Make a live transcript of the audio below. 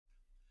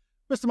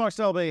Mr. Mark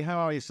Selby, how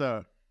are you,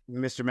 sir?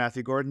 Mr.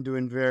 Matthew Gordon,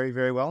 doing very,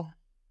 very well.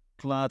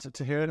 Glad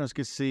to hear it. It was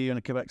good to see you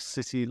in Quebec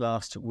City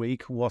last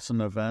week. What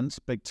an event.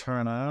 Big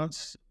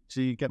turnout.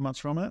 Do you get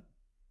much from it?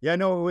 Yeah,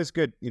 no, it was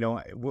good.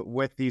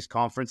 With these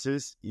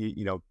conferences,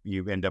 you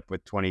end up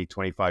with 20,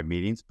 25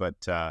 meetings, but,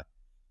 the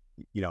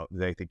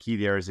key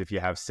there is if you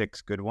have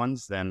 6 good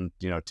ones, then,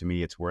 to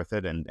me, it's worth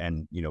it.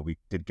 And we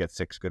did get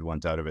 6 good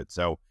ones out of it.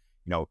 So,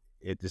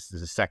 this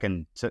is the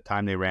second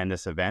time they ran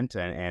this event,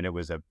 and it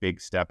was a big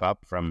step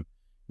up from,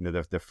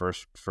 the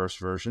first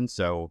version.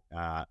 So,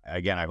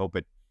 again, I hope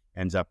it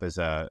ends up as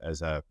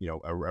a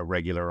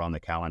regular on the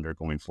calendar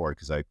going forward,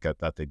 because I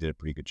thought they did a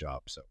pretty good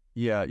job. So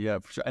yeah,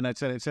 for sure. And I'd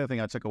say the other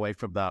thing I took away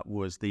from that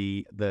was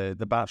the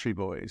battery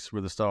boys were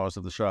the stars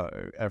of the show.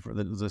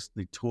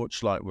 The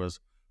torchlight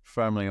was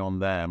firmly on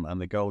them, and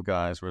the gold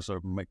guys were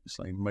sort of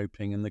slightly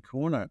moping in the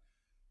corner.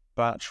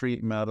 Battery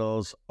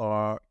metals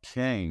are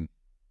king.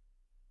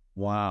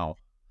 Wow,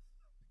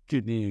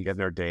 good news. Getting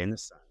their day in the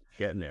sun.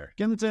 Getting there.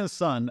 Getting the day in the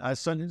sun.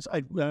 But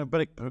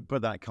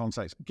put that in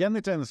context. Getting the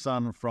day in the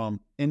sun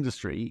from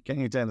industry,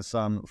 getting the day in the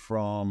sun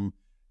from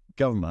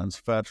governments,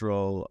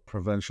 federal,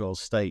 provincial,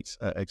 state,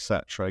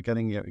 etc.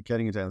 Getting a day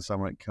in the sun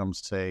when it comes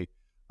to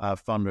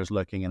funders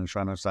looking and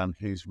trying to understand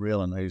who's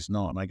real and who's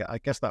not. And I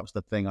guess that was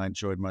the thing I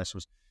enjoyed most,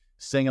 was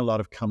seeing a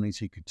lot of companies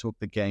who could talk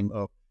the game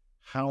of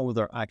how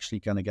they're actually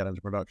going to get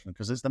into production,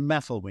 because it's the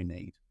metal we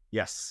need.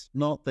 Yes.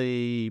 Not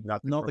the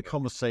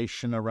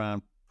conversation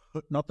around,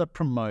 not the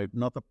promote,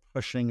 not the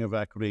pushing of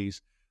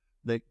equities.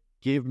 That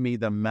give me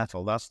the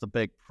metal. That's the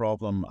big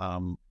problem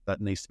that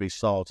needs to be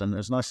solved. And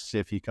it's nice to see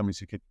a few companies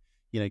who could,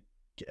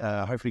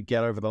 hopefully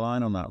get over the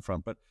line on that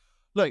front. But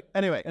look,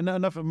 anyway,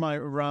 enough of my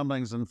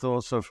ramblings and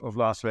thoughts of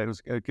last week. It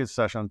was a good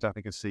session. I'm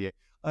definitely good to see you.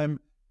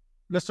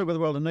 Let's talk about the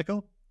world of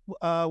nickel.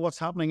 What's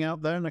happening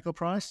out there, nickel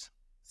price?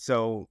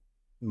 So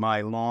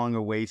my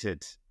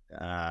long-awaited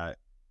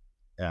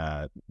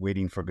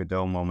waiting for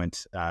Godot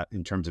moment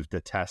in terms of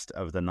the test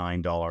of the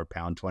 $9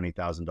 pound,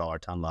 $20,000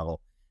 ton level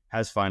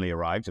has finally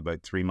arrived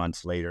about 3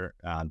 months later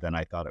than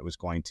I thought it was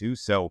going to.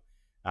 So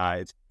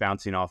it's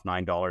bouncing off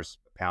 $9 a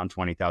pound,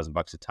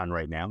 $20,000 a ton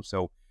right now.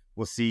 So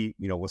we'll see,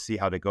 we'll see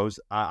how that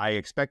goes. I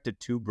expect it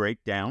to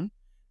break down.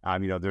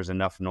 There's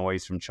enough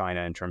noise from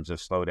China in terms of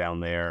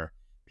slowdown there.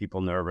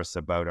 People nervous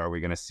about, are we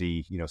going to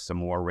see, some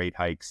more rate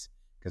hikes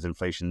because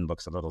inflation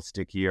looks a little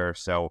stickier.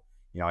 So,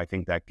 I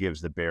think that gives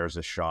the bears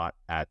a shot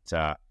at,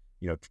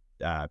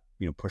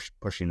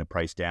 pushing the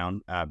price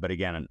down. But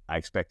again, I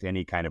expect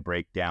any kind of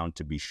breakdown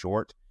to be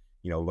short,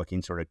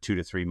 looking sort of 2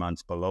 to 3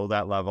 months below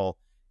that level.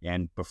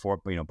 And before,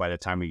 by the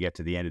time we get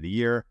to the end of the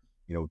year,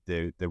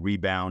 the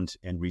rebound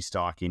and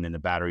restocking in the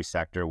battery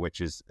sector,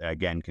 which is,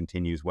 again,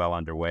 continues well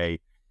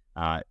underway,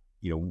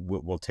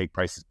 we'll take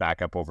prices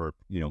back up over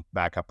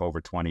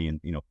 20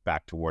 and,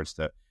 back towards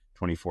the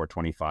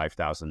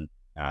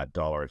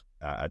 $24,000-$25,000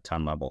 a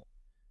ton level.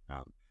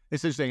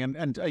 It's interesting.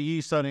 And are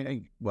you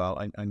starting, well,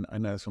 I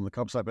know this from the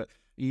COP side, but are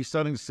you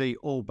starting to see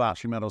all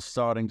battery metals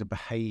starting to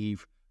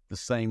behave the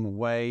same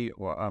way?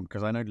 Or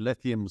because I know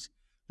lithium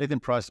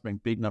price has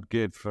been beaten up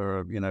good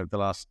for, the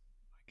last,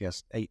 I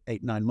guess,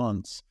 9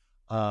 months.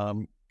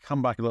 Come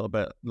back a little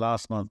bit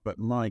last month, but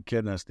my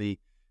goodness, the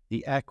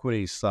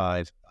equity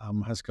side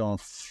has gone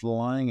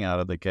flying out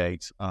of the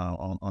gate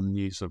on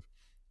news of,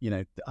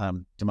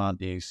 demand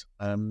news.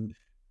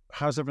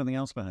 How's everything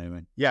else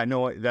behaving? Yeah,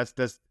 no, that's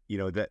as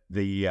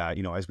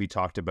we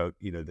talked about,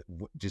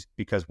 just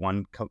because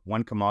one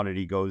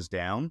commodity goes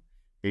down,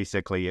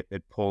 basically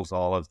it pulls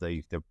all of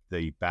the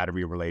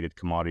battery related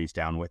commodities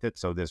down with it.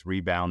 So this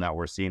rebound that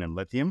we're seeing in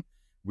lithium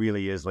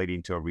really is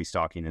leading to a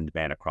restocking in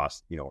demand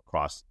across the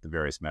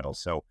various metals.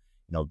 So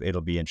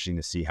it'll be interesting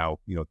to see how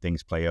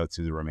things play out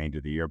through the remainder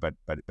of the year. But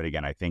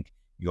again, I think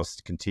you'll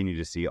continue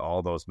to see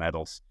all those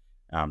metals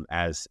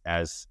as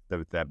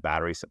the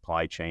battery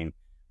supply chain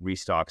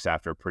restocks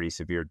after a pretty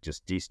severe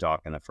just destock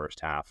in the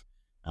first half.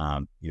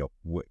 We'll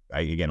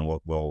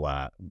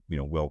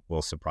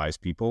surprise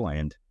people.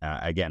 And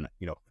again,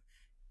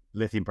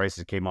 lithium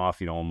prices came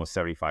off almost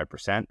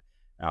 75%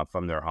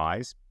 from their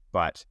highs,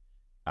 but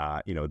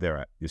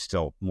they're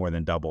still more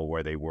than double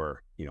where they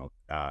were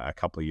a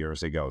couple of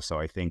years ago. So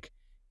I think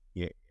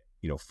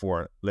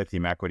for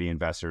lithium equity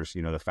investors,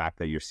 the fact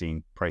that you're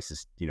seeing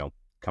prices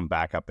come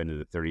back up into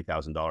the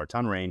 $30,000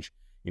 ton range,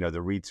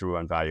 the read-through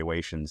on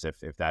valuations,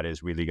 if that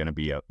is really going to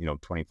be a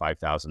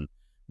 25,000,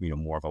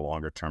 more of a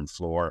longer term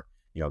floor,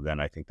 then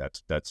I think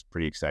that's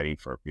pretty exciting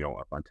for a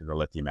bunch of the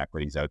lithium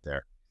equities out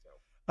there.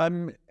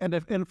 And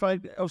if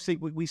I obviously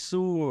we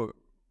saw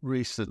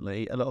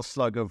recently a little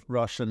slug of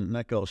Russian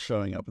nickel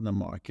showing up in the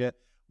market.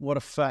 What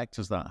effect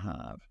does that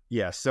have?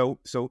 Yeah,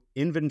 so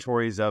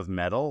inventories of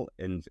nickel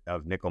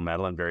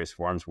metal in various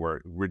forms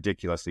were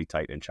ridiculously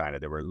tight in China.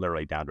 They were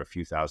literally down to a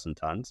few thousand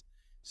tons.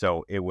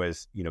 So it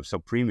was, so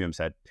premiums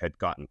had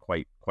gotten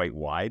quite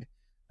wide,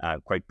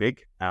 quite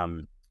big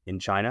in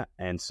China.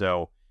 And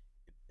so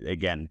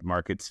again,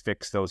 markets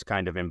fix those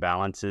kind of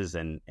imbalances.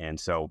 And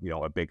so,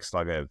 a big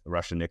slug of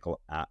Russian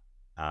nickel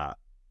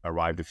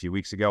arrived a few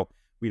weeks ago.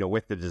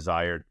 with the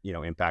desired,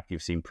 impact,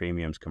 you've seen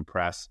premiums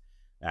compress.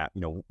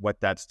 What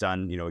that's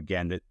done,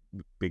 again, the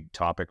big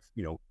topic,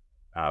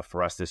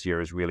 for us this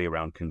year is really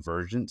around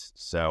convergence.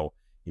 So,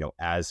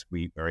 as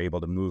we are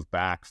able to move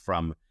back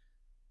from,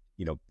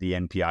 the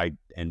NPI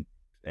and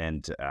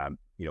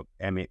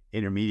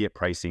intermediate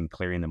pricing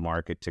clearing the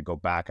market to go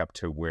back up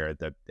to where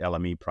the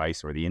LME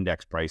price or the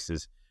index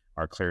prices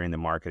are clearing the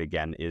market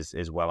again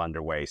is well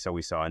underway. So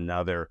we saw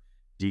another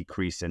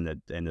decrease in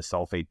the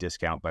sulfate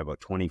discount by about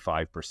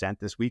 25%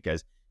 this week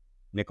as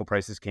nickel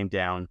prices came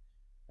down,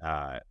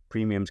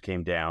 premiums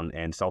came down,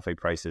 and sulfate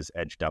prices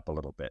edged up a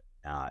little bit.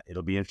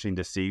 It'll be interesting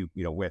to see,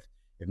 if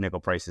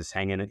nickel prices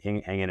hang in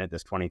at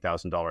this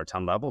 $20,000 a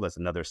ton level. That's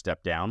another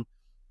step down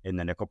in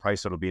the nickel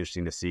price. So it'll be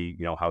interesting to see,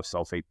 how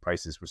sulfate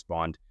prices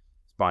respond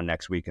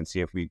next week and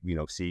see if we,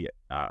 see,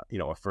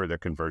 a further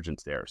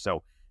convergence there.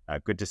 So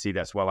good to see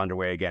that's well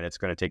underway. Again, it's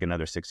going to take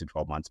another 6 to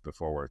 12 months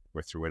before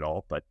we're through it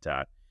all, but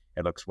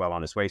it looks well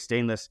on its way.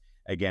 Stainless,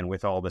 again,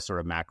 with all the sort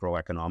of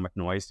macroeconomic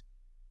noise,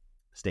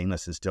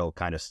 stainless is still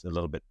kind of a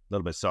little bit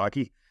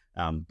soggy.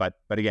 But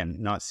again,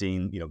 not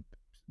seeing,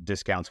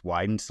 discounts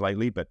widen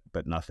slightly, but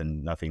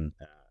nothing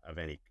of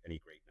any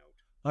great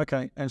note.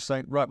 Okay,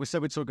 interesting. Right, we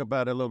said we'd talk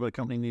about a little bit of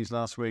company news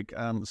last week.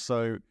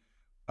 So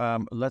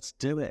let's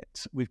do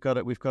it. We've got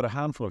a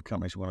handful of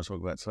companies we want to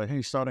talk about. So who are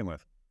you starting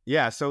with?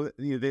 Yeah, so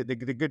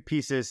the good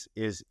piece is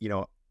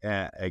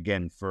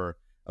again, for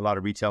a lot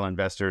of retail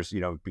investors,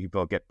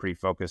 people get pretty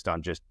focused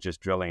on just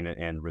drilling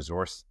and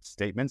resource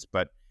statements.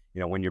 But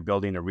when you're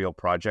building a real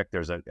project,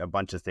 there's a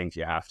bunch of things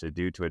you have to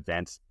do to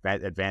advance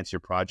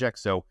your project.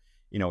 So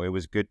it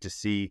was good to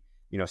see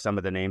some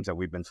of the names that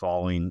we've been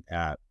following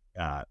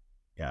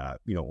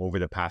over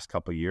the past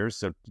couple of years.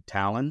 So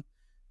Talon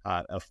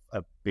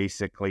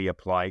basically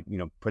applied,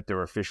 put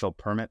their official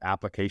permit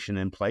application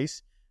in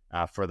place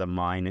for the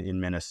mine in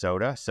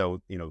Minnesota.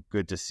 So,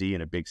 good to see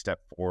and a big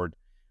step forward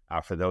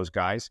for those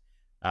guys.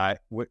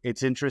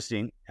 It's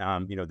interesting,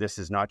 this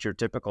is not your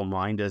typical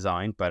mine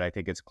design, but I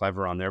think it's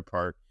clever on their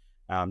part.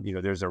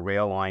 There's a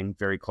rail line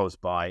very close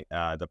by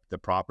the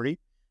property.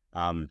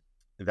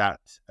 That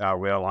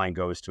rail line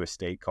goes to a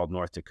state called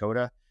North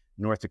Dakota.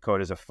 North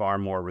Dakota is a far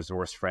more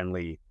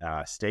resource-friendly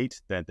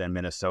state than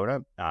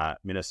Minnesota.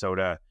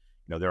 Minnesota,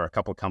 there are a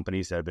couple of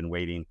companies that have been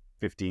waiting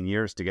 15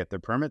 years to get their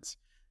permits.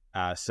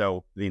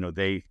 So,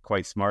 they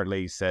quite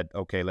smartly said,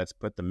 okay, let's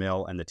put the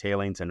mill and the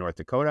tailings in North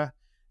Dakota,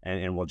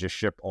 and we'll just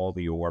ship all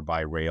the ore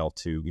by rail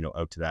to,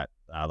 out to that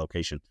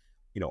location.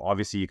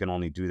 Obviously you can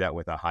only do that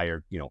with a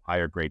higher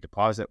grade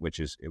deposit, which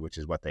is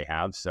what they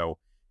have. So,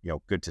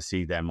 good to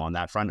see them on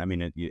that front. I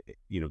mean,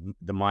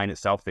 the mine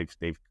itself,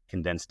 they've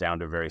condensed down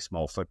to a very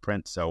small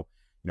footprint. So,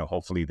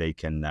 hopefully they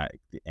can,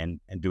 and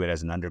do it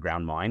as an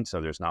underground mine.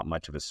 So there's not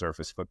much of a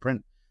surface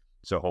footprint.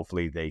 So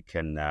hopefully they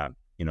can, that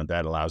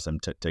allows them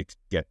to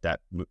get that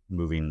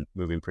moving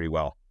pretty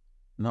well.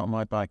 Not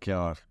my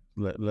backyard.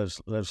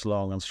 Lives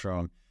long and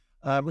strong.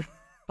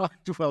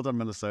 Well done,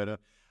 Minnesota.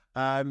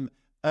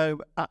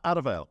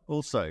 Arava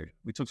also,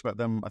 we talked about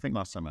them, I think,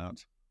 last time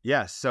out.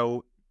 Yeah,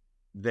 so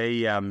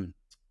they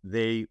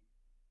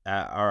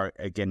are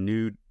again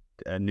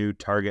new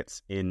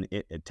targets in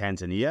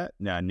Tanzania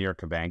near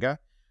Kabanga.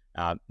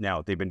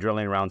 Now they've been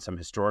drilling around some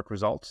historic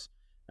results,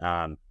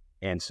 and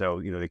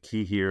so the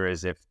key here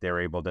is if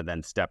they're able to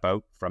then step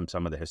out from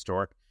some of the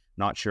historic.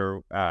 Not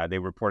sure they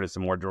reported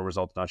some more drill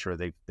results. Not sure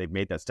they've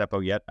made that step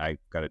out yet. I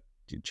got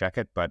to check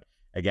it, but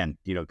again,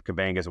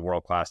 Kabanga is a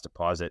world-class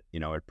deposit,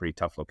 a pretty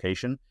tough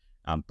location.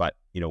 But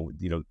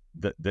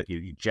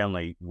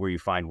generally where you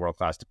find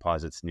world-class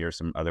deposits near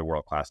some other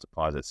world-class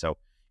deposits. So,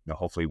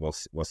 hopefully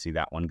we'll see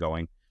that one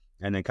going.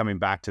 And then coming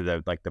back to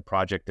the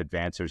project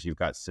advancers, you've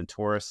got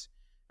Centaurus.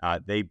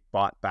 They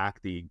bought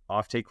back the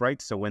offtake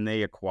rights. So when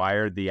they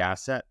acquired the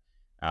asset,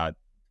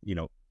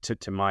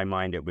 to my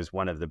mind, it was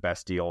one of the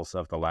best deals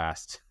of the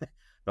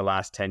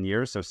last 10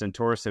 years. So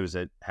Centaurus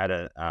had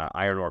a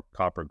iron ore,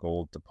 copper,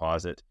 gold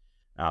deposit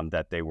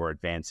that they were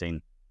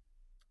advancing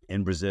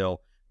in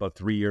Brazil. About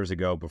 3 years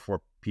ago,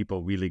 before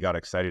people really got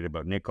excited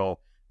about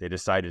nickel, they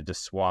decided to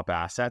swap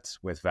assets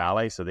with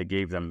Vale. So they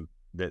gave them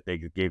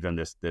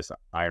this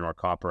iron ore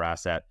copper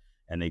asset,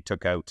 and they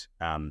took out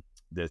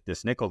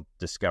this nickel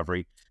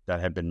discovery that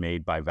had been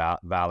made by Vale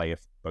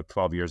about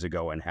 12 years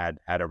ago and had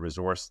a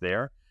resource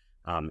there.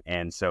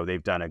 And so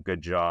they've done a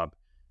good job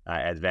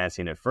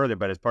advancing it further.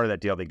 But as part of that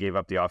deal, they gave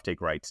up the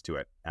offtake rights to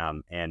it.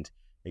 And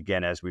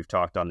again, as we've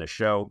talked on the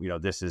show,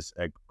 this is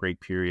a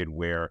great period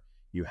where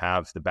you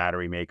have the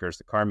battery makers,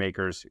 the car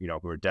makers,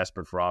 who are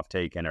desperate for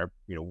offtake and are,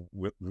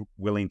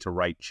 willing to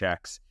write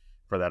checks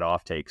for that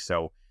offtake.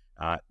 So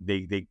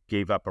they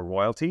gave up a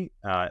royalty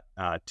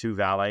to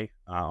Vale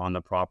on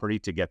the property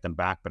to get them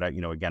back. But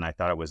again, I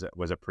thought it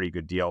was a pretty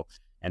good deal,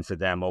 and for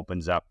them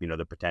opens up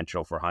the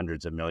potential for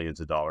hundreds of millions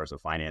of dollars of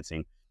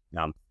financing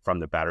from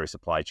the battery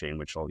supply chain,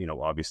 which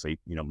will obviously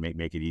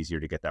make it easier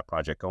to get that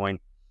project going.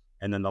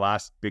 And then the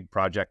last big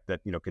project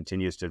that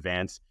continues to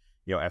advance.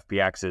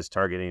 FPX is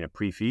targeting a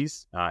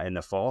pre-feas in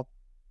the fall.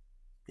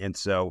 And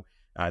so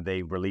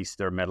they released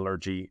their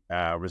metallurgy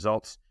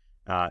results.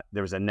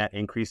 There was a net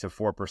increase of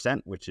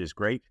 4%, which is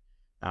great.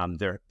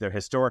 They're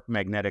historic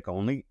magnetic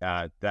only.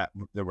 That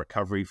the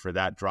recovery for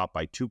that dropped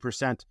by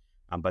 2%,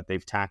 but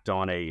they've tacked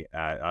on a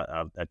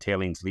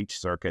tailings leach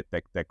circuit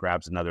that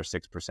grabs another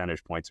 6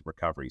 percentage points of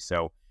recovery.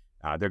 So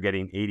they're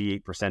getting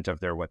 88% of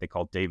their what they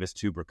call Davis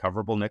tube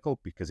recoverable nickel,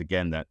 because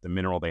again, the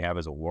mineral they have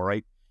is a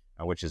warite,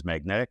 which is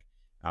magnetic.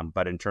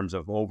 But in terms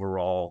of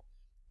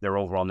their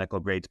overall nickel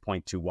grade's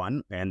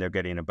 0.21, and they're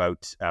getting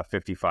about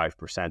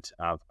 55%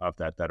 of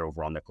that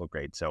overall nickel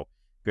grade. So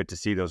good to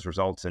see those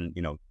results, and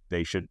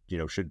they should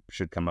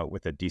come out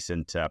with a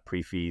decent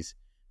pre-feas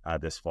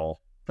this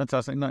fall.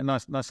 Fantastic,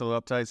 nice little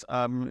updates.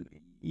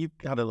 You've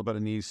had a little bit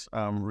of news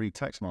re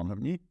Texmod,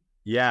 haven't you?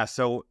 Yeah.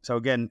 So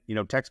again,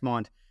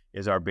 Texmod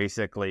is our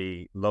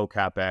basically low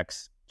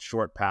capex,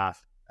 short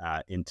path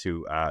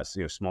into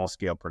small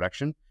scale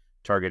production,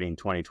 targeting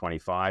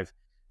 2025.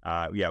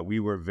 We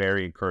were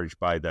very encouraged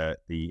by the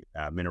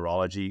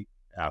mineralogy,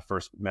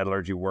 first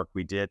metallurgy work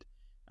we did.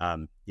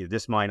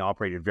 This mine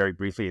operated very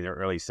briefly in the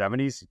early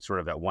 70s, sort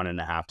of at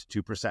 1.5%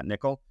 to 2%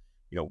 nickel.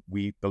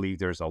 We believe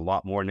there's a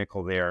lot more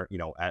nickel there,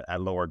 at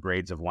lower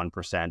grades of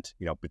 1%,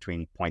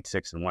 between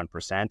 0.6 and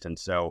 1%. And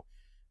so,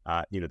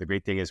 the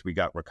great thing is we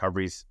got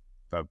recoveries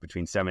of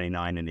between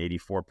 79 and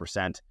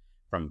 84%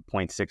 from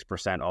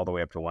 0.6% all the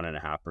way up to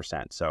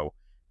 1.5%. So,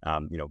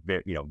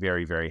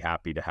 very, very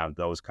happy to have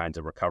those kinds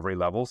of recovery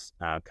levels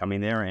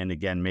coming there. And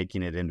again,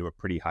 making it into a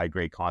pretty high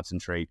grade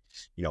concentrate,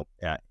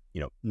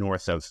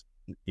 north of,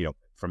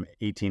 from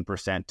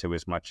 18% to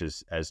as much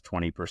as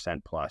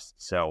 20% plus.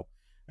 So,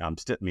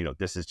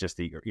 this is just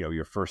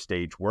your first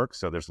stage work.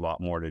 So there's a lot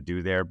more to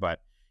do there,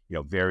 but,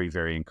 very,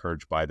 very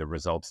encouraged by the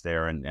results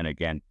there. And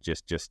again,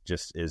 just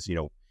is,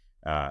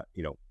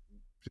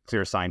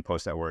 clear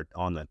signpost that we're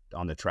on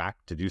the track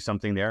to do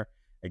something there.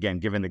 Again,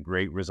 given the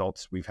great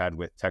results we've had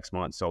with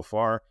Texmod so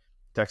far,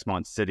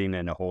 Texmod's sitting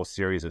in a whole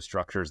series of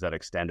structures that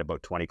extend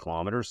about 20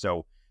 kilometers.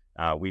 So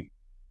we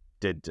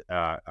did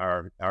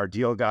our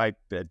deal guy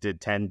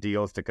did 10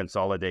 deals to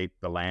consolidate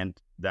the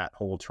land, that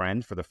whole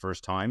trend for the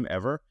first time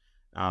ever.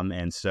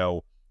 And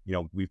so,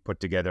 we've put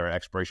together an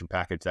exploration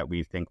package that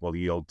we think will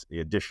yield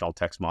additional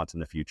Texmods in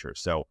the future.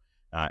 So,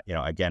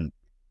 again,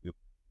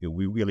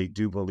 we really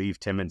do believe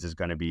Timmins is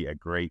going to be a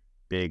great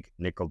big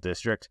nickel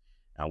district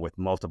with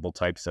multiple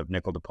types of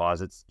nickel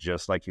deposits,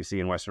 just like you see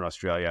in Western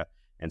Australia.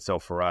 And so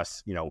for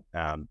us,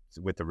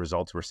 with the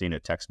results we're seeing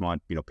at Texmod,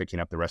 picking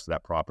up the rest of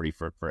that property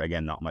for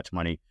again, not much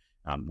money,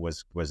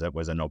 was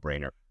a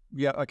no-brainer.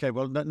 Yeah. Okay.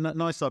 Well,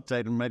 nice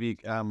update, and maybe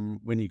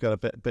when you got a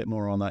bit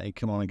more on that, you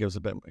come on and give us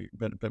a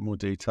bit more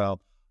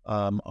detail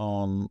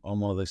on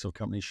one of these sort of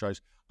company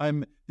shows.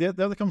 The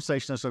other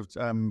conversation I was sort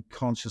of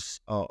conscious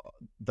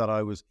that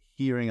I was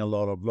hearing a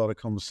lot of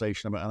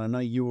conversation about, and I know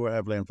you were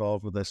heavily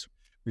involved with this,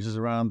 which is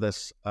around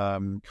this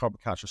carbon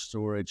capture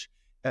storage.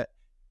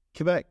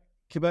 Quebec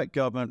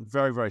government,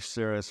 very, very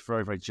serious,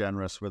 very, very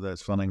generous with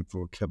its funding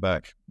for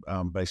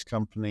Quebec-based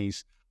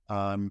companies.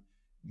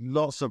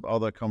 Lots of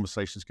other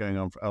conversations going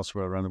on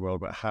elsewhere around the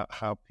world about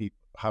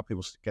how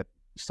people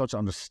start to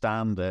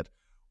understand it,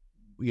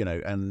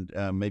 and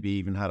maybe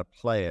even how to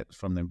play it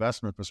from the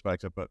investment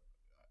perspective. But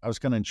I was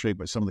kind of intrigued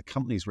by some of the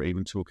companies were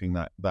even talking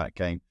that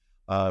game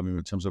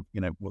in terms of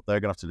what they're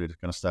going to have to do to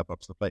kind of step up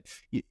to the plate.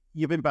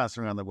 You've been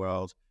bouncing around the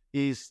world.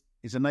 Is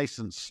a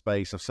nascent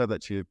space. I've said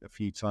that to you a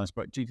few times,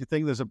 but do you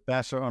think there's a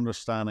better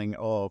understanding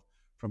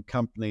from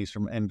companies,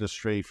 from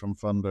industry, from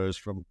funders,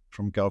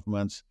 from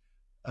governments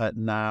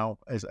now,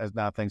 as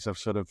now things have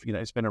sort of,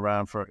 it's been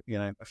around for,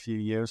 a few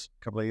years,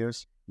 a couple of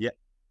years?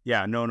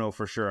 Yeah, no,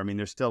 for sure. I mean,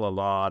 there's still a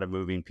lot of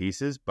moving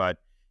pieces, but,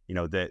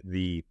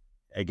 the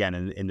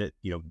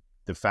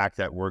fact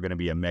that we're going to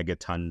be a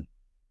megaton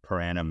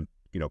per annum,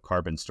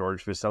 carbon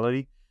storage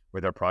facility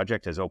with our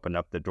project has opened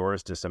up the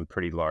doors to some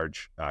pretty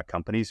large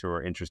companies who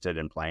are interested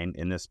in playing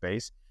in this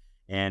space.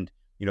 And,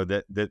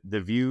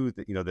 the view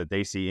that, that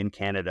they see in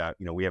Canada,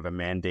 we have a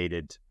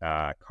mandated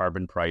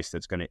carbon price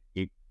that's going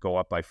to go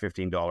up by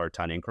 $15 a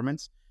ton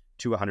increments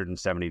to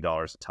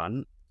 $170 a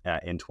ton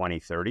in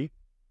 2030.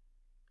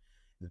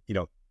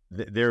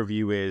 Their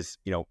view is,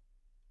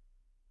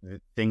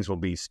 things will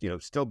be,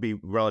 still be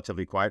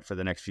relatively quiet for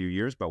the next few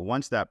years. But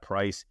once that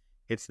price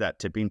hits that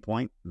tipping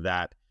point,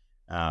 that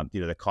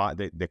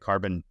the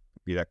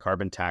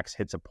carbon tax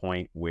hits a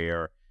point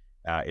where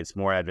it's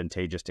more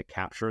advantageous to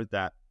capture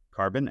that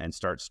carbon and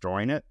start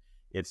storing it.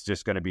 It's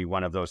just going to be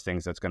one of those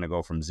things that's going to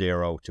go from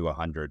 0 to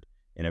 100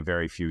 in a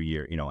very few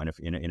years,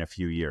 in a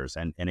few years.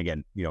 And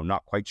again,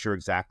 not quite sure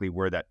exactly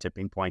where that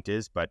tipping point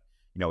is, but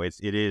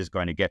it is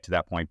going to get to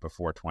that point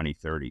before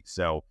 2030.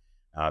 So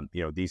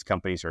these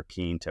companies are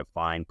keen to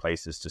find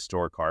places to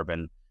store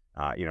carbon.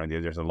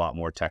 There's a lot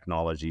more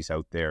technologies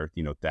out there,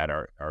 that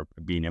are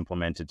being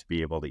implemented to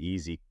be able to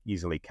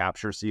easily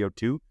capture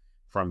CO2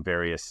 from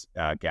various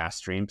gas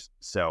streams.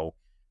 So,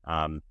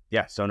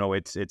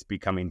 it's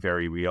becoming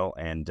very real,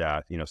 and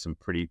some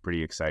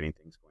pretty exciting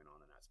things going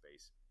on in that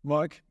space.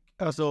 Mark,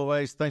 as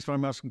always, thanks very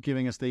much for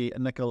giving us the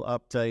nickel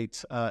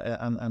update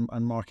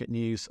and market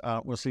news.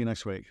 We'll see you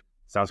next week.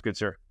 Sounds good,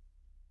 sir.